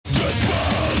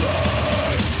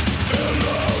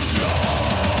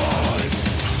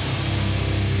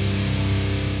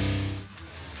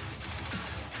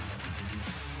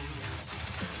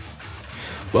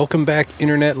Welcome back,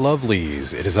 Internet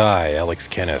Lovelies. It is I, Alex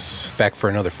Kennis, back for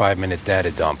another 5-minute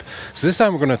data dump. So this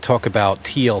time we're going to talk about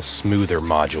TL Smoother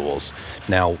modules.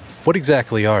 Now, what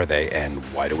exactly are they, and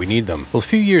why do we need them? Well, a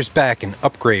few years back, an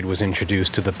upgrade was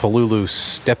introduced to the Pololu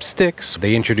step sticks.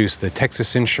 They introduced the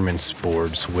Texas Instruments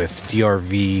boards with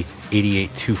DRV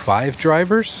 8825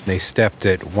 drivers. They stepped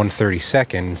at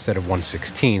 1/32 instead of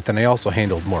 1/16, and they also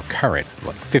handled more current,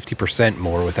 like 50%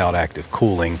 more without active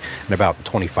cooling, and about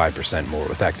 25% more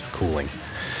with active cooling.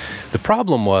 The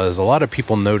problem was a lot of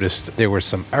people noticed there were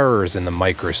some errors in the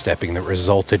microstepping that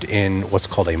resulted in what's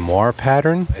called a moire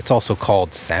pattern. It's also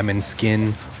called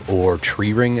salmon-skin or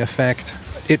tree ring effect.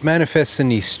 It manifests in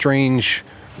these strange,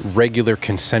 regular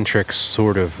concentric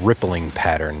sort of rippling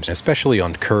patterns, especially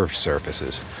on curved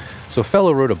surfaces. So a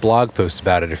fellow wrote a blog post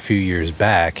about it a few years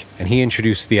back, and he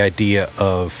introduced the idea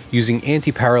of using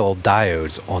anti-parallel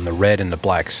diodes on the red and the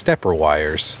black stepper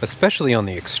wires, especially on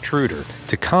the extruder,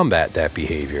 to combat that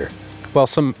behavior. Well,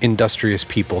 some industrious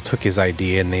people took his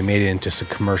idea and they made it into some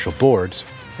commercial boards.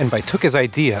 And by took his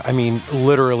idea, I mean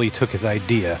literally took his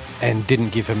idea and didn't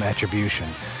give him attribution.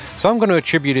 So I'm going to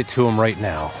attribute it to him right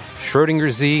now.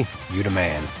 Schrodinger Z, you the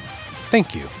man.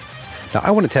 Thank you. Now,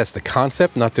 I want to test the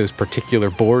concept, not those particular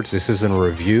boards. This isn't a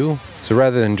review. So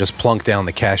rather than just plunk down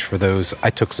the cash for those, I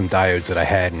took some diodes that I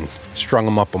had and strung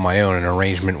them up on my own in an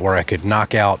arrangement where I could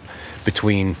knock out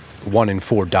between 1 and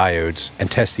 4 diodes and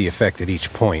test the effect at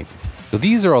each point. So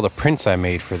these are all the prints I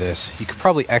made for this. You could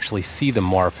probably actually see the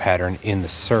moire pattern in the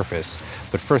surface,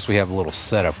 but first we have a little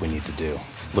setup we need to do.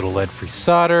 Little lead-free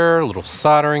solder, a little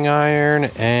soldering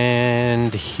iron,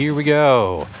 and here we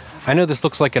go. I know this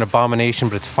looks like an abomination,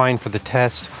 but it's fine for the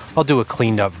test. I'll do a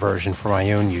cleaned up version for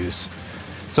my own use.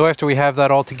 So after we have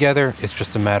that all together, it's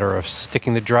just a matter of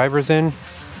sticking the drivers in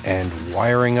and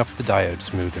wiring up the diode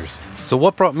smoothers. So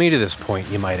what brought me to this point,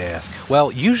 you might ask?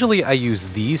 Well, usually I use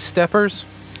these steppers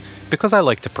because I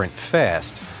like to print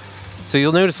fast. So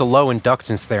you'll notice a low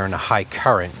inductance there and a high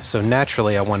current. So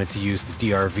naturally I wanted to use the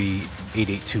DRV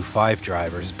 8825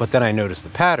 drivers, but then I noticed the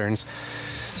patterns.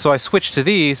 So I switched to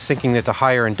these, thinking that the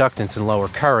higher inductance and lower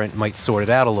current might sort it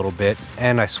out a little bit,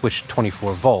 and I switched to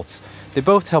 24 volts. They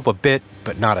both help a bit,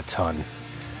 but not a ton.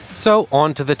 So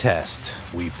on to the test.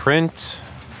 We print,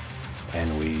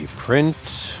 and we print,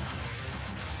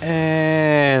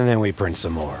 and then we print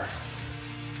some more.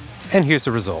 And here's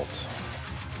the results.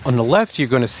 On the left, you're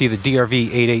going to see the DRV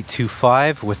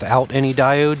 8825 without any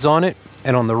diodes on it,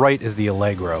 and on the right is the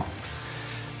Allegro.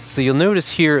 So you'll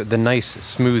notice here the nice,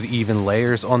 smooth, even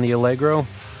layers on the Allegro.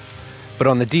 But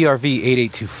on the DRV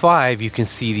 8825, you can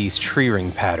see these tree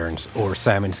ring patterns, or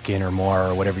salmon skin or moire,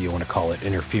 or whatever you want to call it,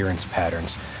 interference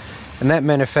patterns. And that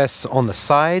manifests on the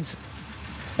sides,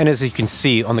 and as you can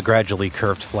see, on the gradually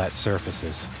curved flat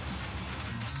surfaces.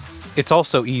 It's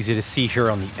also easy to see here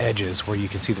on the edges, where you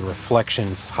can see the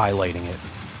reflections highlighting it,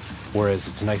 whereas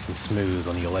it's nice and smooth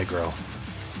on the Allegro.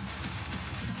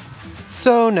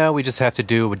 So now we just have to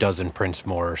do a dozen prints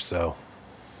more or so.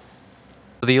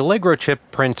 The Allegro chip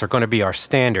prints are going to be our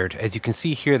standard. As you can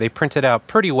see here, they printed out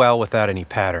pretty well without any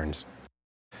patterns.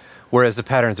 Whereas the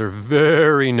patterns are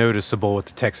very noticeable with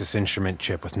the Texas Instrument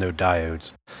chip with no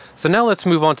diodes. So now let's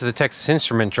move on to the Texas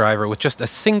Instrument driver with just a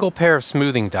single pair of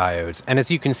smoothing diodes. And as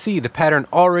you can see, the pattern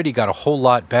already got a whole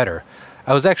lot better.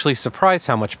 I was actually surprised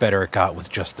how much better it got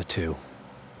with just the two.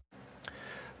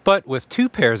 But with 2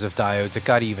 pairs of diodes, it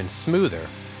got even smoother.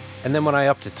 And then when I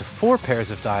upped it to 4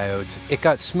 pairs of diodes, it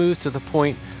got smooth to the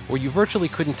point where you virtually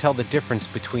couldn't tell the difference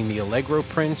between the Allegro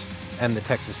print and the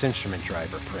Texas Instrument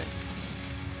driver print.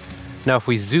 Now if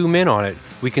we zoom in on it,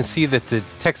 we can see that the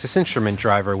Texas Instrument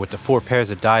driver with the 4 pairs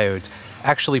of diodes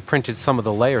actually printed some of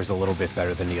the layers a little bit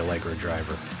better than the Allegro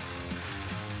driver.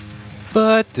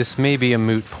 But this may be a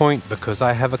moot point because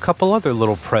I have a couple other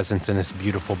little presents in this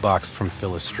beautiful box from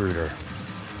Philistruder.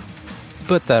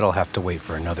 But that'll have to wait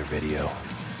for another video.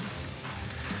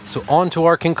 So on to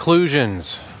our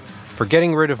conclusions. For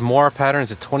getting rid of moire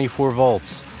patterns at 24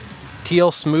 volts,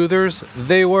 TL smoothers,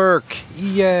 they work!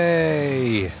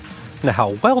 Yay! Now how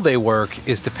well they work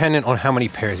is dependent on how many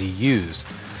pairs you use.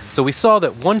 So we saw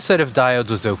that 1 set of diodes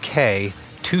was okay,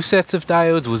 2 sets of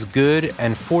diodes was good,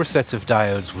 and 4 sets of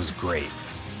diodes was great.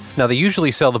 Now they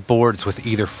usually sell the boards with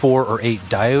either 4 or 8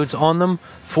 diodes on them.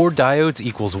 4 diodes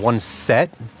equals 1 set,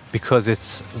 because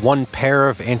it's 1 pair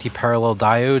of anti-parallel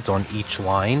diodes on each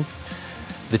line.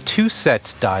 The 2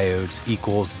 sets diodes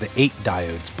equals the 8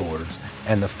 diodes boards,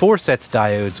 and the 4 sets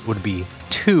diodes would be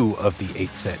 2 of the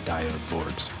 8 set diode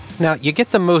boards. Now, you get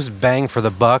the most bang for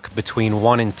the buck between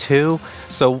 1 and 2,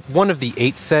 so one of the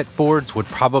 8 set boards would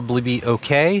probably be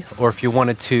okay, or if you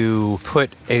wanted to put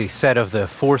a set of the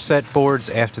 4 set boards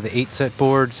after the 8 set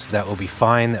boards, that will be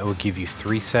fine. That would give you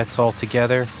 3 sets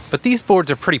altogether. But these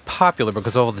boards are pretty popular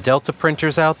because of all the Delta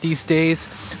printers out these days,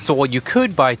 so while you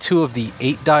could buy 2 of the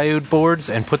 8 diode boards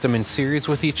and put them in series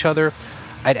with each other,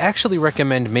 I'd actually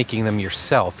recommend making them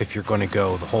yourself if you're going to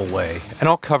go the whole way, and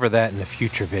I'll cover that in a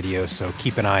future video, so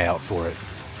keep an eye out for it.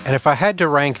 And if I had to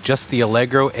rank just the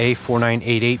Allegro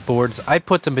A4988 boards, I'd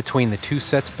put them between the 2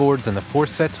 sets boards and the 4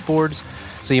 sets boards,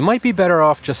 so you might be better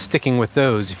off just sticking with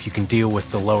those if you can deal with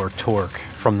the lower torque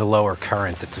from the lower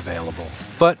current that's available.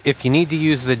 But if you need to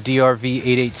use the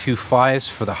DRV8825s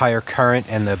for the higher current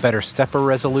and the better stepper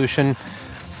resolution,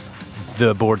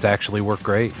 the boards actually work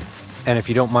great. And if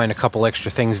you don't mind a couple extra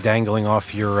things dangling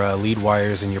off your lead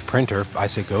wires in your printer, I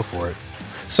say go for it.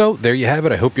 So there you have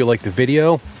it. I hope you liked the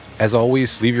video. As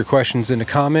always, leave your questions in the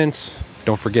comments.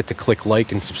 Don't forget to click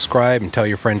like and subscribe and tell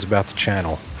your friends about the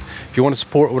channel. If you want to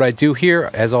support what I do here,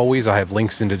 as always, I have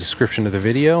links in the description of the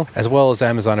video, as well as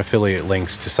Amazon affiliate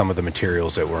links to some of the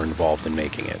materials that were involved in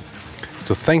making it.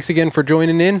 So thanks again for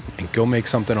joining in, and go make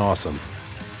something awesome.